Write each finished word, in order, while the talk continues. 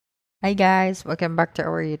Hi guys, welcome back to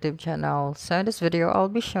our YouTube channel. So in this video, I'll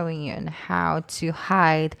be showing you on how to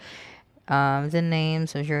hide the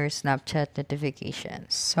names of your Snapchat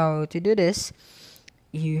notifications. So to do this,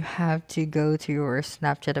 you have to go to your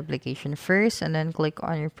Snapchat application first and then click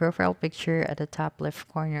on your profile picture at the top left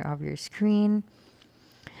corner of your screen.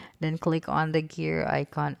 Then click on the gear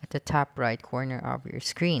icon at the top right corner of your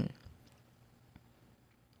screen.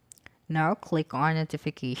 Now click on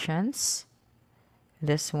notifications,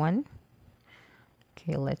 this one.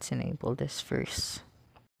 Okay, let's enable this first.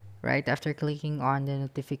 Right after clicking on the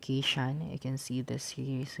notification, you can see this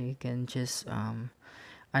here, so you can just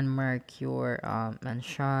unmark your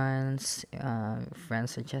mentions, friend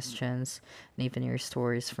suggestions, and even your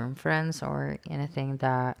stories from friends or anything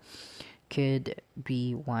that could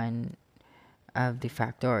be one of the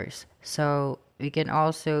factors. So we can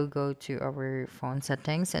also go to our phone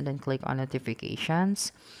settings and then click on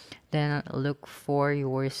notifications, then look for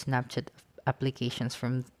your Snapchat applications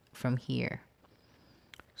from here.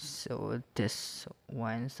 So this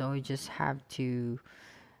one, so you just have to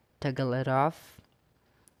toggle it off,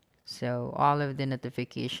 so all of the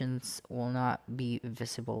notifications will not be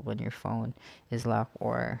visible when your phone is locked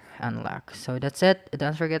or unlocked. So that's it.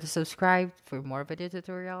 Don't forget to subscribe for more video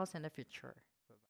tutorials in the future.